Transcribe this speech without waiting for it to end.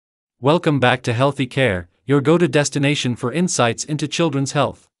Welcome back to Healthy Care, your go-to destination for insights into children's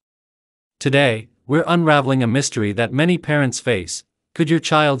health. Today, we're unraveling a mystery that many parents face. Could your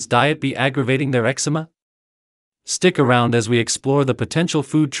child's diet be aggravating their eczema? Stick around as we explore the potential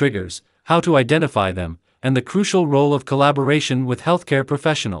food triggers, how to identify them, and the crucial role of collaboration with healthcare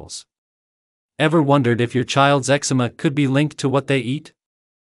professionals. Ever wondered if your child's eczema could be linked to what they eat?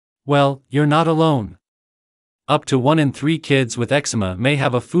 Well, you're not alone. Up to 1 in 3 kids with eczema may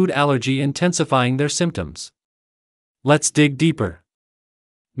have a food allergy intensifying their symptoms. Let's dig deeper.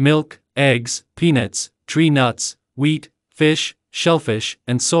 Milk, eggs, peanuts, tree nuts, wheat, fish, shellfish,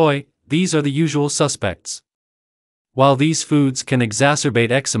 and soy, these are the usual suspects. While these foods can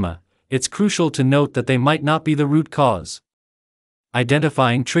exacerbate eczema, it's crucial to note that they might not be the root cause.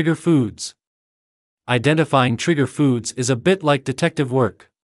 Identifying trigger foods. Identifying trigger foods is a bit like detective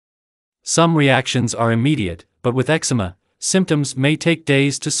work. Some reactions are immediate, but with eczema, symptoms may take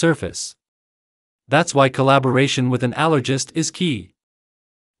days to surface. That's why collaboration with an allergist is key.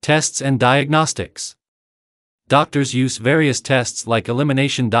 Tests and diagnostics. Doctors use various tests like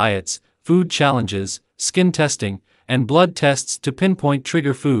elimination diets, food challenges, skin testing, and blood tests to pinpoint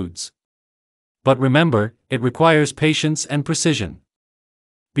trigger foods. But remember, it requires patience and precision.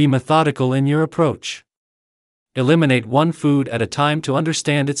 Be methodical in your approach. Eliminate one food at a time to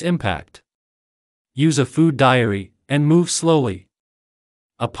understand its impact. Use a food diary, and move slowly.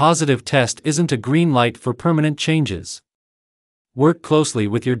 A positive test isn't a green light for permanent changes. Work closely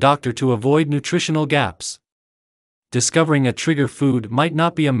with your doctor to avoid nutritional gaps. Discovering a trigger food might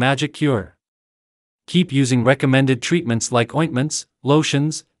not be a magic cure. Keep using recommended treatments like ointments,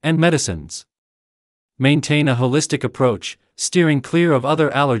 lotions, and medicines. Maintain a holistic approach, steering clear of other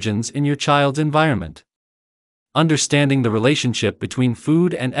allergens in your child's environment. Understanding the relationship between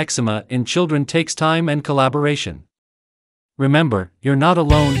food and eczema in children takes time and collaboration. Remember, you're not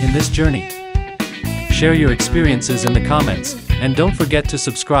alone in this journey. Share your experiences in the comments, and don't forget to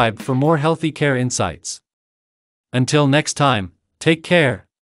subscribe for more healthy care insights. Until next time, take care.